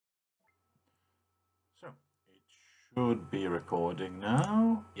Should be recording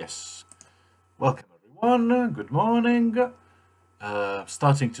now. Yes. Welcome everyone. Good morning.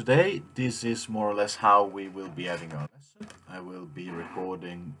 Starting today, this is more or less how we will be having our lesson. I will be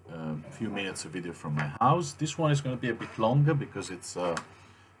recording a few minutes of video from my house. This one is going to be a bit longer because it's a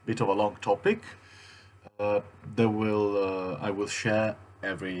bit of a long topic. I will share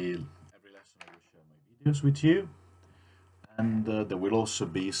every lesson. I will share my videos with you, and there will also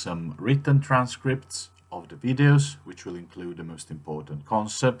be some written transcripts of the videos, which will include the most important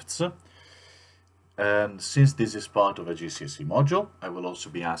concepts. And since this is part of a GCSE module, I will also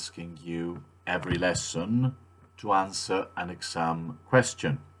be asking you every lesson to answer an exam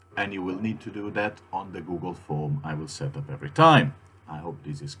question. And you will need to do that on the Google form I will set up every time. I hope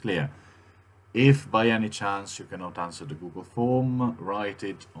this is clear. If by any chance you cannot answer the Google form, write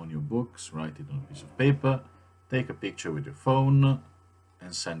it on your books, write it on a piece of paper, take a picture with your phone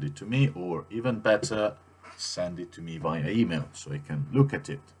and send it to me, or even better, send it to me via email so I can look at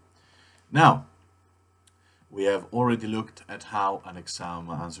it. Now, we have already looked at how an exam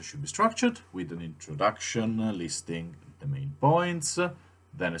answer should be structured with an introduction listing the main points,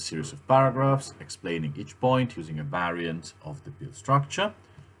 then a series of paragraphs explaining each point using a variant of the pill structure.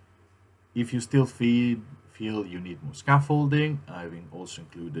 If you still feel you need more scaffolding, I've also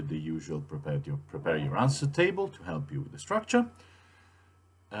included the usual prepare your answer table to help you with the structure.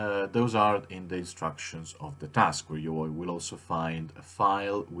 Those are in the instructions of the task, where you will also find a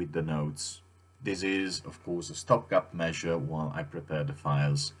file with the notes. This is, of course, a stopgap measure while I prepare the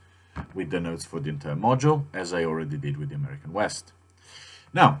files with the notes for the entire module, as I already did with the American West.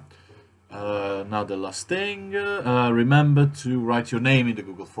 Now the last thing, remember to write your name in the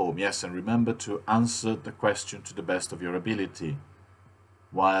Google form. Yes, and remember to answer the question to the best of your ability.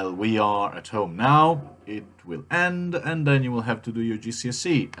 While we are at home now, it will end, and then you will have to do your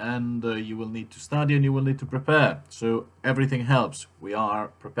GCSE, and you will need to study and you will need to prepare. So everything helps. We are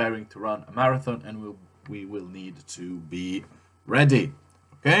preparing to run a marathon, and we will need to be ready.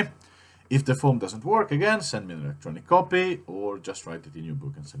 Okay? If the form doesn't work, again, send me an electronic copy, or just write it in your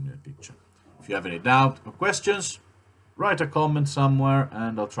book and send me a picture. If you have any doubt or questions, write a comment somewhere,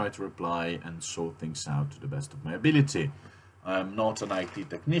 and I'll try to reply and sort things out to the best of my ability. I'm not an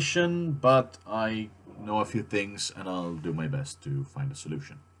IT technician, but I know a few things and I'll do my best to find a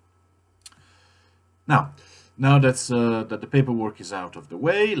solution. Now that the paperwork is out of the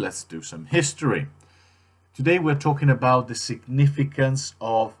way, let's do some history. Today we're talking about the significance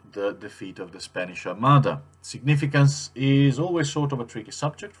of the defeat of the Spanish Armada. Significance is always sort of a tricky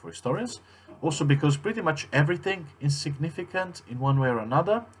subject for historians, also because pretty much everything is significant in one way or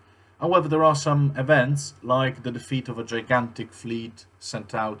another. However, there are some events, like the defeat of a gigantic fleet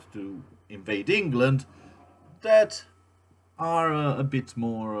sent out to invade England, that are have a bit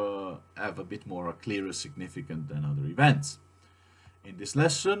more clearer significance than other events. In this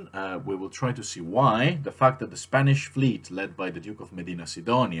lesson, we will try to see why the fact that the Spanish fleet, led by the Duke of Medina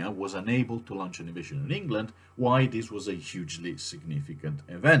Sidonia, was unable to launch an invasion in England, why this was a hugely significant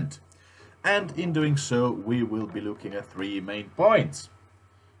event. And in doing so, we will be looking at three main points.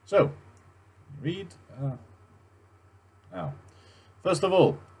 So, read now. First of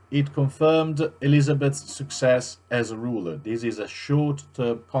all, it confirmed Elizabeth's success as a ruler. This is a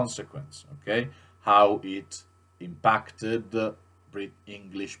short-term consequence, okay? How it impacted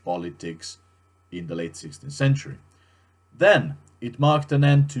English politics in the late 16th century. Then, it marked an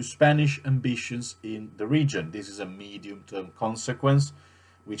end to Spanish ambitions in the region. This is a medium-term consequence,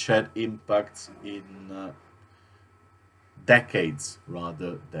 which had impacts in decades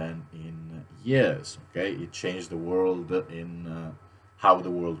rather than in years. Okay, it changed the world in how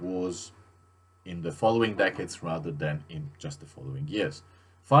the world was in the following decades rather than in just the following years.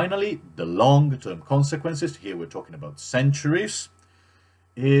 Finally, the long-term consequences, here we're talking about centuries,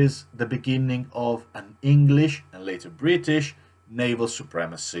 is the beginning of an English and later British naval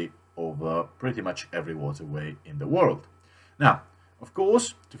supremacy over pretty much every waterway in the world. Now, of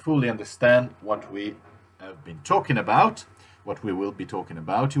course, to fully understand what we have been talking about, what we will be talking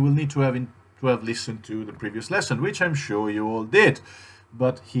about, you will need to have listened to the previous lesson, which I'm sure you all did.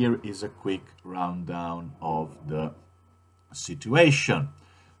 But here is a quick rundown of the situation.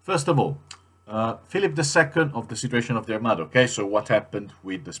 First of all, Philip II of the situation of the Armada. Okay, so what happened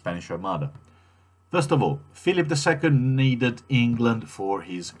with the Spanish Armada? First of all, Philip II needed England for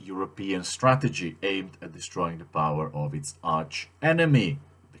his European strategy aimed at destroying the power of its arch enemy,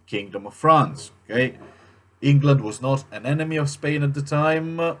 the Kingdom of France. Okay, England was not an enemy of Spain at the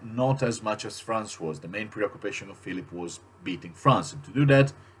time, not as much as France was. The main preoccupation of Philip was beating France, and to do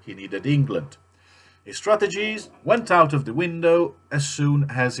that, he needed England. His strategies went out of the window as soon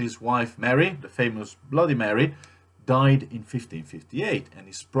as his wife Mary, the famous Bloody Mary, died in 1558, and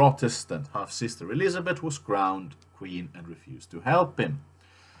his Protestant half-sister Elizabeth was crowned queen and refused to help him.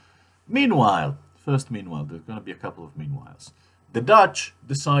 Meanwhile, there's going to be a couple of meanwhiles. The Dutch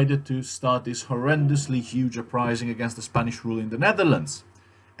decided to start this horrendously huge uprising against the Spanish rule in the Netherlands.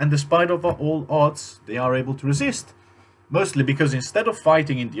 And despite of all odds, they are able to resist. Mostly because instead of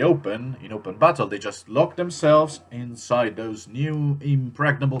fighting in open battle, they just locked themselves inside those new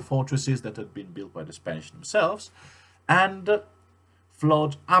impregnable fortresses that had been built by the Spanish themselves, and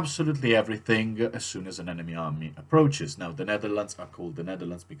flood absolutely everything as soon as an enemy army approaches. Now, the Netherlands are called the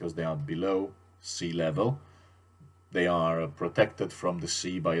Netherlands because they are below sea level. They are protected from the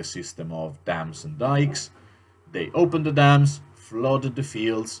sea by a system of dams and dikes. They opened the dams, flooded the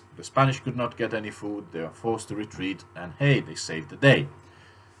fields, the Spanish could not get any food, they were forced to retreat, and hey, they saved the day.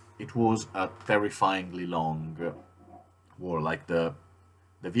 It was a terrifyingly long war, like the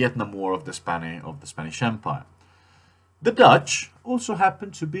Vietnam War of the Spanish Empire. The Dutch also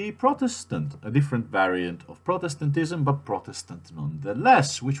happened to be Protestant, a different variant of Protestantism, but Protestant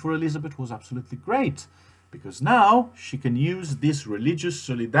nonetheless, which for Elizabeth was absolutely great, because now she can use this religious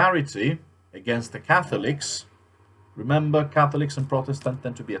solidarity against the Catholics. Remember, Catholics and Protestants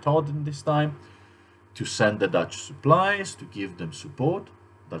tend to be at odds in this time, to send the Dutch supplies, to give them support.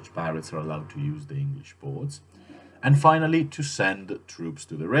 Dutch pirates are allowed to use the English ports. And finally, to send troops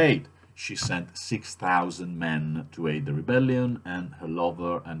to the raid. She sent 6,000 men to aid the rebellion, and her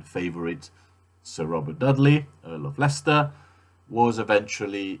lover and favorite, Sir Robert Dudley, Earl of Leicester, was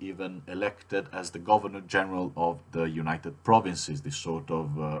eventually even elected as the Governor-General of the United Provinces, this sort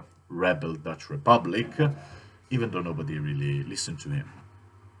of rebel Dutch republic, even though nobody really listened to him.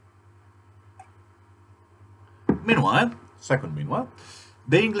 Meanwhile,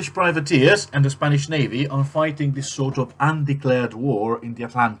 the English privateers and the Spanish Navy are fighting this sort of undeclared war in the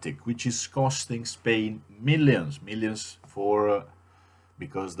Atlantic, which is costing Spain millions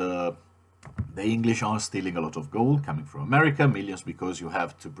because the English are stealing a lot of gold coming from America, millions because you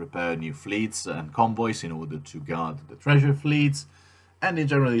have to prepare new fleets and convoys in order to guard the treasure fleets, and in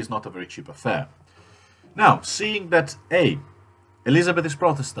general it's not a very cheap affair. Now, seeing that A, Elizabeth is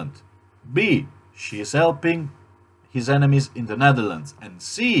Protestant, B, she is helping his enemies in the Netherlands, and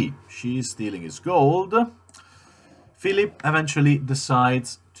C, she is stealing his gold, Philip eventually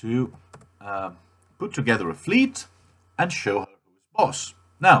decides to put together a fleet and show her who's boss.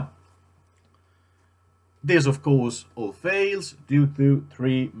 Now, this of course all fails due to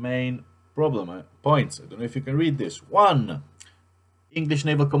three main points. I don't know if you can read this. 1. English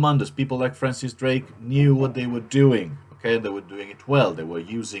naval commanders, people like Francis Drake, knew what they were doing. Okay, they were doing it well. They were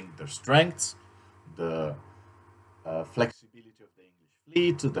using their strengths, the flexibility of the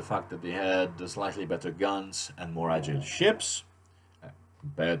English fleet, the fact that they had slightly better guns and more agile ships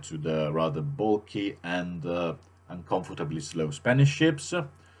compared to the rather bulky and uncomfortably slow Spanish ships.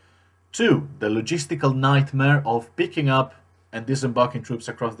 2. The logistical nightmare of picking up and disembarking troops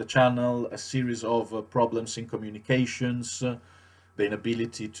across the channel, a series of problems in communications, the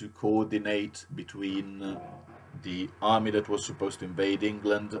inability to coordinate between the army that was supposed to invade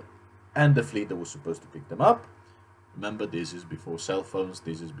England and the fleet that was supposed to pick them up. Remember, this is before cell phones,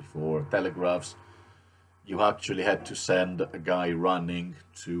 this is before telegraphs. You actually had to send a guy running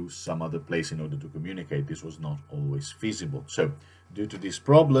to some other place in order to communicate. This was not always feasible. So, due to these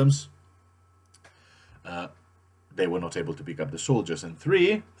problems, they were not able to pick up the soldiers. And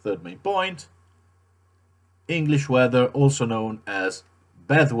 3, third main point, English weather, also known as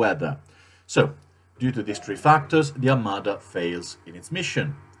bad weather. So, due to these 3 factors, the Armada fails in its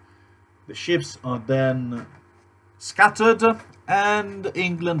mission. The ships are then scattered, and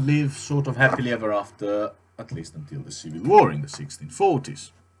England lives sort of happily ever after, at least until the Civil War in the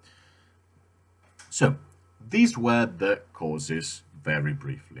 1640s. So, these were the causes very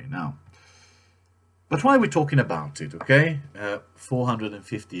briefly now. But why are we talking about it, okay?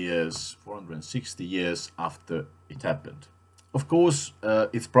 450 years, 460 years after it happened. Of course,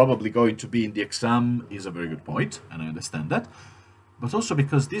 it's probably going to be in the exam is a very good point, and I understand that. But also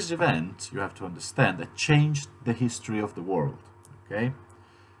because this event, you have to understand, that changed the history of the world, okay?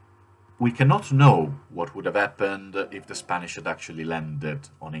 We cannot know what would have happened if the Spanish had actually landed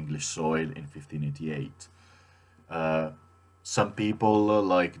on English soil in 1588. Some people,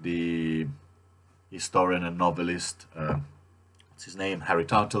 like the historian and novelist, what's his name, Harry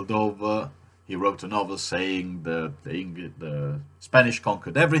Turtledove, he wrote a novel saying that the Spanish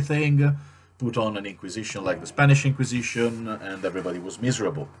conquered everything, put on an Inquisition like the Spanish Inquisition, and everybody was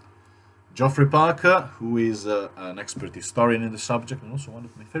miserable. Geoffrey Parker, who is an expert historian in the subject, and also one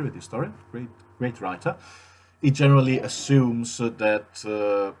of my favorite historians, great writer, he generally assumes that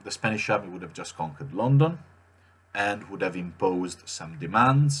the Spanish army would have just conquered London, and would have imposed some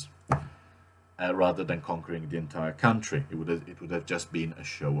demands rather than conquering the entire country. It would have just been a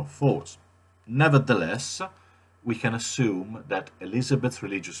show of force. Nevertheless, we can assume that Elizabeth's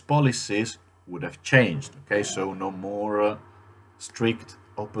religious policies would have changed. Okay, so no more strict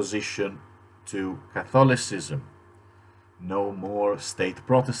opposition to Catholicism, no more state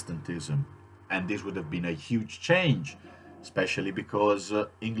Protestantism, and this would have been a huge change, especially because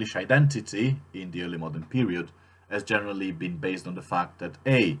English identity in the early modern period has generally been based on the fact that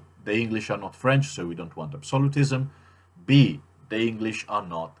A, the English are not French, so we don't want absolutism, B, the English are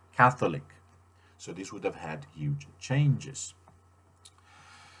not Catholic. So this would have had huge changes.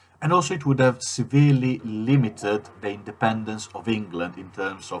 And also it would have severely limited the independence of England in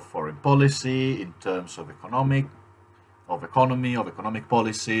terms of foreign policy, in terms of economic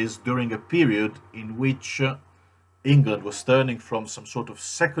policies, during a period in which England was turning from some sort of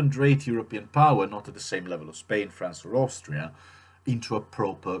second-rate European power, not at the same level of Spain, France, or Austria, into a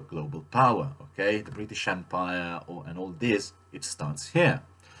proper global power. Okay, the British Empire and all this, it starts here.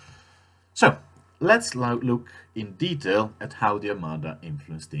 So let's now look in detail at how the Armada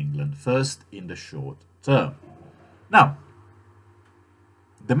influenced England, first in the short term. Now,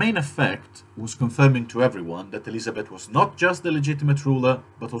 the main effect was confirming to everyone that Elizabeth was not just the legitimate ruler,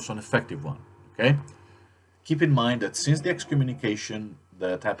 but also an effective one. Okay? Keep in mind that since the excommunication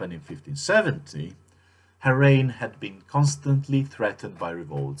that happened in 1570, her reign had been constantly threatened by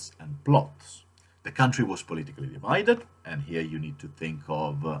revolts and plots. The country was politically divided, and here you need to think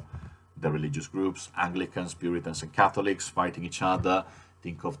of the religious groups, Anglicans, Puritans, and Catholics fighting each other.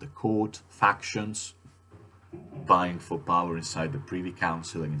 Think of the court factions vying for power inside the Privy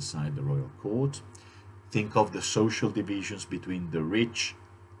Council and inside the royal court. Think of the social divisions between the rich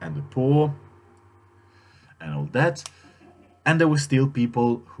and the poor and all that. And there were still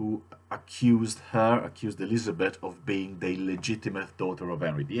people who accused Elizabeth of being the illegitimate daughter of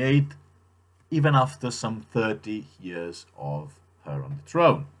Henry VIII, even after some 30 years of her on the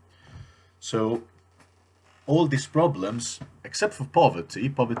throne. So all these problems, except for poverty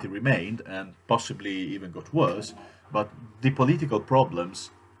remained and possibly even got worse, but the political problems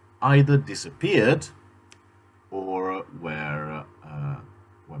either disappeared or were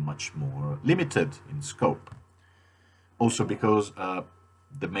much more limited in scope. Also because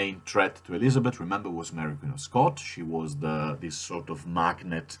the main threat to Elizabeth, remember, was Mary Queen of Scots. She was this sort of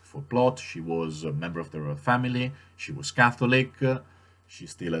magnet for plot. She was a member of the royal family. She was Catholic. She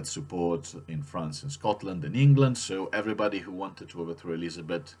still had support in France and Scotland and England, so everybody who wanted to overthrow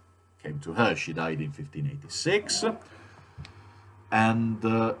Elizabeth came to her. She died in 1586, and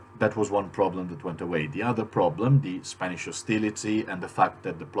that was one problem that went away. The other problem, the Spanish hostility and the fact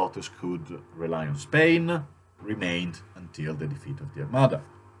that the plotters could rely on Spain, remained until the defeat of the Armada.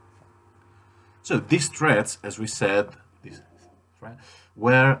 So these threats, as we said,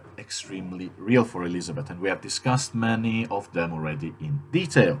 were extremely real for Elizabeth, and we have discussed many of them already in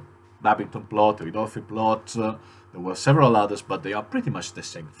detail. Babington plot, the Ridolfi plot, there were several others, but they are pretty much the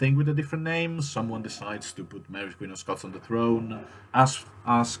same thing with a different name. Someone decides to put Mary Queen of Scots on the throne,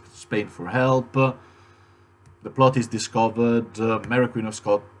 ask Spain for help. The plot is discovered, Mary Queen of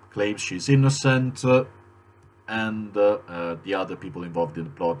Scots claims she's innocent, and the other people involved in the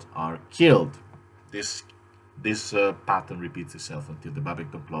plot are killed. This pattern repeats itself until the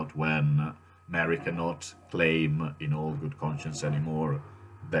Babington plot, when Mary cannot claim in all good conscience anymore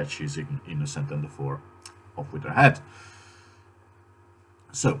that she's innocent and therefore off with her head.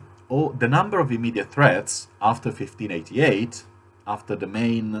 So the number of immediate threats after 1588, after the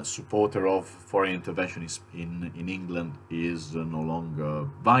main supporter of foreign intervention in England is no longer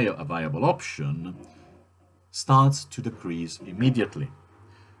a viable option, starts to decrease immediately.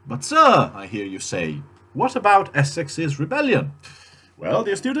 But sir, I hear you say, what about Essex's rebellion? Well,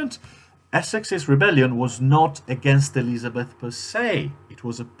 dear student, Essex's rebellion was not against Elizabeth per se. It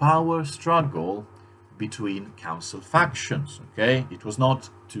was a power struggle between council factions. Okay, it was not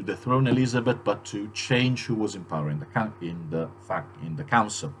to dethrone Elizabeth, but to change who was in power in the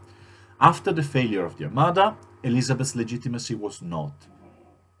council. After the failure of the Armada, Elizabeth's legitimacy was not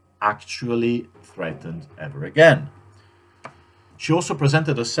actually threatened ever again. She also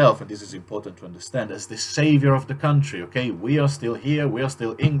presented herself, and this is important to understand, as the savior of the country. Okay, we are still here, we are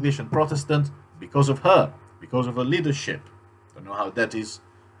still English and Protestant because of her leadership. Don't know how that is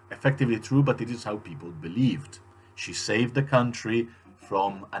effectively true, but it is how people believed. She saved the country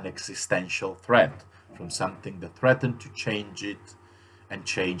from an existential threat, from something that threatened to change it and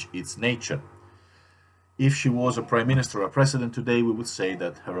change its nature. If she was a prime minister or a president today, we would say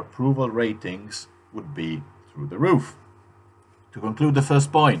that her approval ratings would be through the roof. To conclude the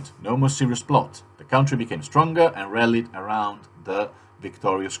first point, no more serious plot. The country became stronger and rallied around the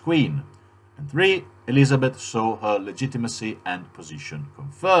victorious queen. And 3. Elizabeth saw her legitimacy and position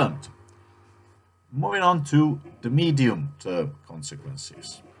confirmed. Moving on to the medium-term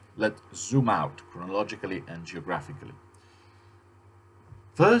consequences. Let's zoom out chronologically and geographically.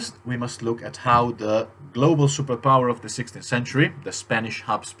 First, we must look at how the global superpower of the 16th century, the Spanish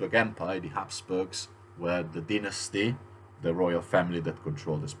Habsburg Empire, the Habsburgs were the dynasty, the royal family that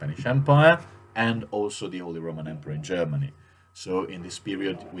controlled the Spanish Empire, and also the Holy Roman Emperor in Germany. So in this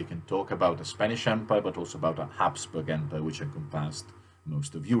period, we can talk about the Spanish Empire, but also about a Habsburg Empire, which encompassed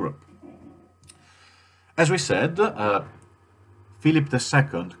most of Europe. As we said, Philip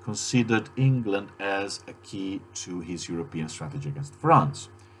II considered England as a key to his European strategy against France.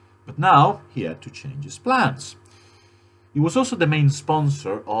 But now he had to change his plans. He was also the main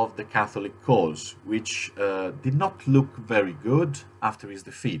sponsor of the Catholic cause, which did not look very good after his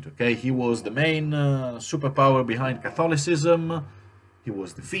defeat. Okay, he was the main superpower behind Catholicism. He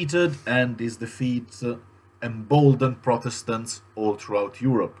was defeated, and his defeat emboldened Protestants all throughout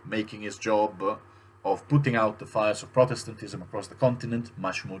Europe, making his job of putting out the fires of Protestantism across the continent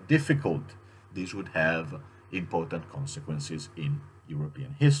much more difficult. This would have important consequences in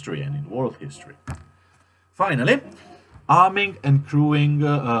European history and in world history. Finally, arming and crewing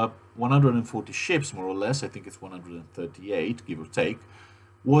 140 ships, more or less, I think it's 138, give or take,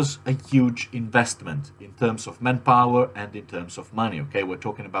 was a huge investment in terms of manpower and in terms of money. Okay, we're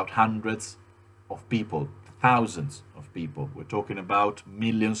talking about hundreds of people, thousands of people. We're talking about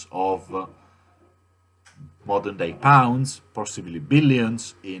millions of modern-day pounds, possibly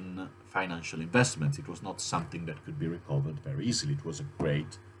billions in financial investments. It was not something that could be recovered very easily. It was a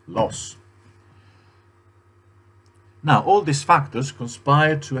great loss. Now, all these factors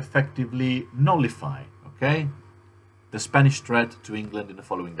conspired to effectively nullify, the Spanish threat to England in the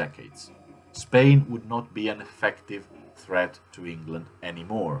following decades. Spain would not be an effective threat to England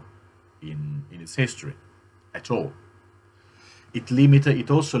anymore in its history at all.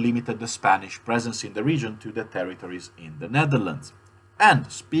 It also limited the Spanish presence in the region to the territories in the Netherlands. And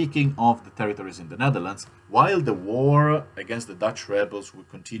speaking of the territories in the Netherlands, while the war against the Dutch rebels would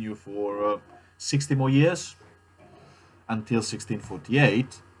continue for 60 more years, until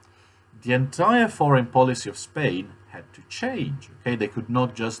 1648, the entire foreign policy of Spain had to change. They could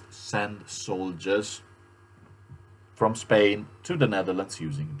not just send soldiers from Spain to the Netherlands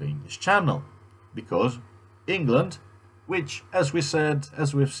using the English Channel, because England, which, as we said,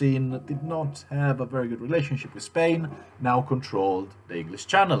 as we've seen, did not have a very good relationship with Spain, now controlled the English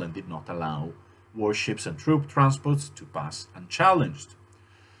Channel and did not allow warships and troop transports to pass unchallenged.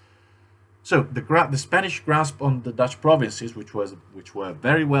 So the Spanish grasp on the Dutch provinces, which were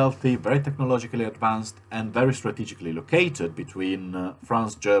very wealthy, very technologically advanced, and very strategically located between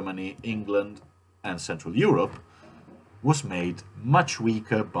France, Germany, England, and Central Europe, was made much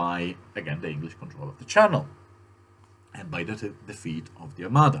weaker by, again, the English control of the Channel and by the defeat of the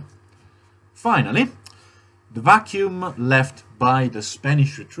Armada. Finally, the vacuum left by the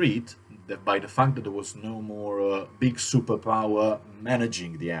Spanish retreat, by the fact that there was no more big superpower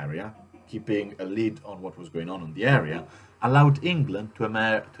managing the area, keeping a lid on what was going on in the area, allowed England to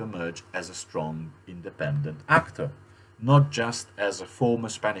emerge as a strong, independent actor, not just as a former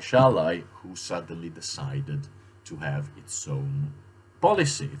Spanish ally who suddenly decided to have its own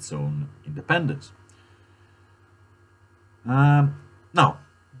policy, its own independence. Now,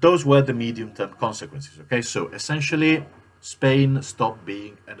 those were the medium-term consequences. So essentially, Spain stopped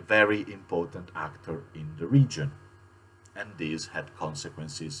being a very important actor in the region, and these had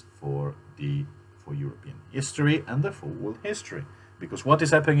consequences for European history and therefore world history, because what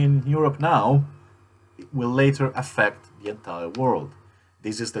is happening in Europe now will later affect the entire world.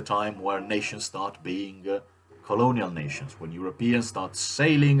 This is the time where nations start being colonial nations, when Europeans start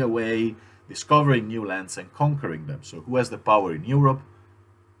sailing away, discovering new lands and conquering them. So who has the power in Europe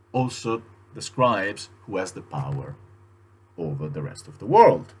also describes who has the power over the rest of the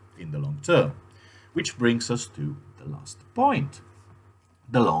world in the long term. Which brings us to the last point,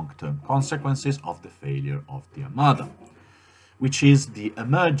 the long-term consequences of the failure of the Armada, which is the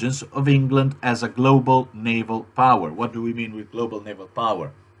emergence of England as a global naval power. What do we mean with global naval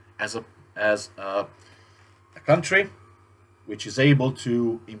power? As a country which is able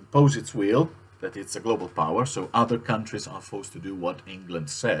to impose its will, that it's a global power, so other countries are forced to do what England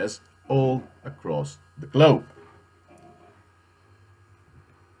says all across the globe.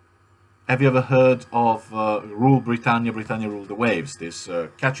 Have you ever heard of Rule Britannia, Britannia Rule the Waves, this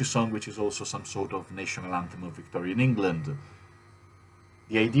catchy song which is also some sort of national anthem of Victorian England?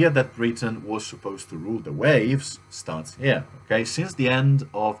 the idea that Britain was supposed to rule the waves starts here. Okay, since the end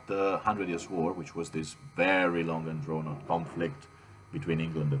of the Hundred Years' War, which was this very long and drawn-out conflict between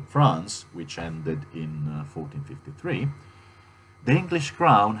England and France, which ended in 1453, the English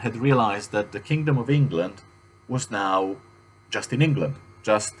crown had realized that the Kingdom of England was now just in England,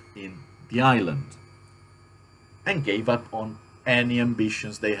 just in the island, and gave up on any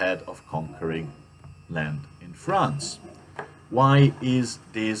ambitions they had of conquering land in France. Why is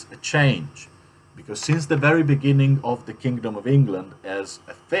this a change? Because since the very beginning of the Kingdom of England as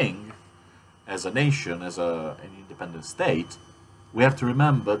a thing, as a nation, as an independent state, we have to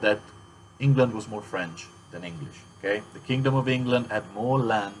remember that England was more French than English. Okay? The Kingdom of England had more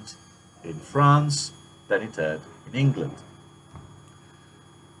land in France than it had in England.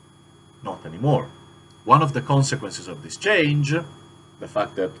 Not anymore. One of the consequences of this change, the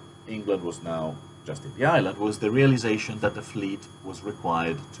fact that England was now just in the island, was the realization that a fleet was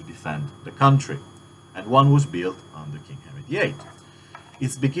required to defend the country, and one was built under King Henry VIII.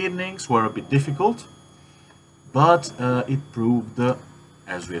 Its beginnings were a bit difficult, but it proved,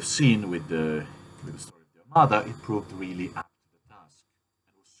 as we have seen with the story of the Armada, it proved really up to the task,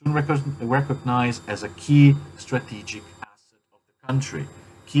 and was soon recognized as a key strategic asset of the country.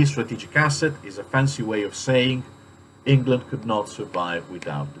 Key strategic asset is a fancy way of saying England could not survive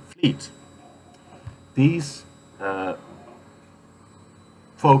without the fleet. These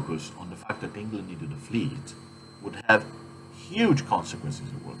focus on the fact that England needed a fleet would have huge consequences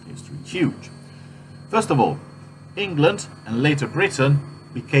in world history. Huge. First of all, England and later Britain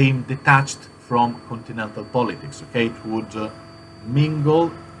became detached from continental politics. Okay, it would mingle.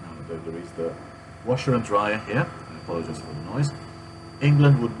 Now there is the washer and dryer here. I apologize for the noise.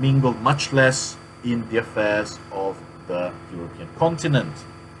 England would mingle much less in the affairs of the European continent,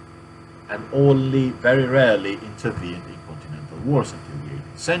 and only very rarely intervened in continental wars until the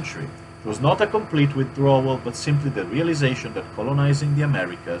 18th century. It was not a complete withdrawal, but simply the realization that colonizing the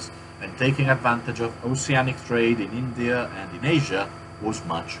Americas and taking advantage of oceanic trade in India and in Asia was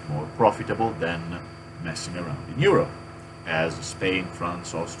much more profitable than messing around in Europe, as Spain,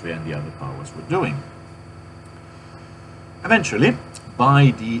 France, Austria and the other powers were doing. Eventually,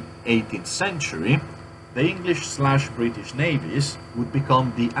 by the 18th century, the English/British navies would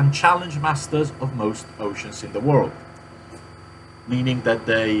become the unchallenged masters of most oceans in the world. Meaning that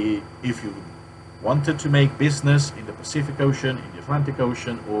if you wanted to make business in the Pacific Ocean, in the Atlantic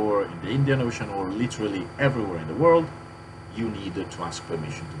Ocean, or in the Indian Ocean, or literally everywhere in the world, you needed to ask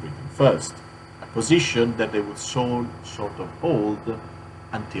permission to Britain first. A position that they would sort of hold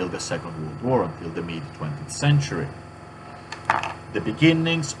until the Second World War, until the mid-20th century. The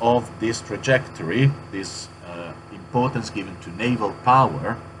beginnings of this trajectory, this importance given to naval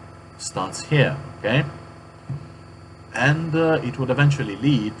power, starts here, okay? And it would eventually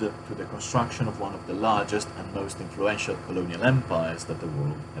lead to the construction of one of the largest and most influential colonial empires that the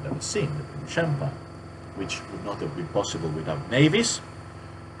world had ever seen, the British Empire, which would not have been possible without navies,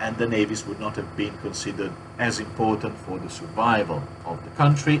 and the navies would not have been considered as important for the survival of the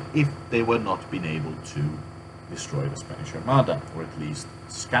country if they were not been able to destroy the Spanish Armada, or at least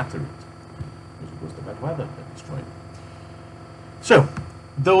scatter it, because it was the bad weather that destroyed it. So,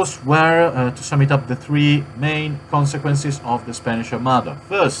 those were, to sum it up, the three main consequences of the Spanish Armada.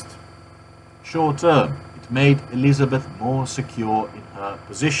 First, short term, it made Elizabeth more secure in her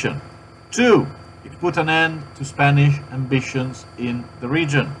position. Two, it put an end to Spanish ambitions in the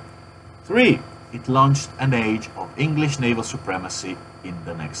region. Three, it launched an age of English naval supremacy in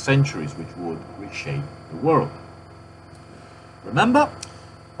the next centuries, which would reshape the world. Remember,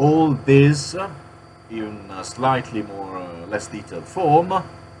 all this in a slightly less detailed form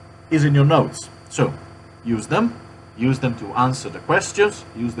is in your notes. So use them to answer the questions,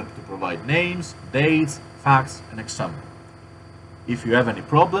 use them to provide names, dates, facts and examples. If you have any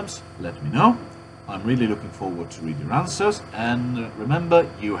problems, let me know. I'm really looking forward to read your answers, and remember,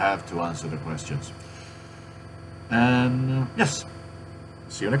 you have to answer the questions. And yes,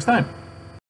 see you next time.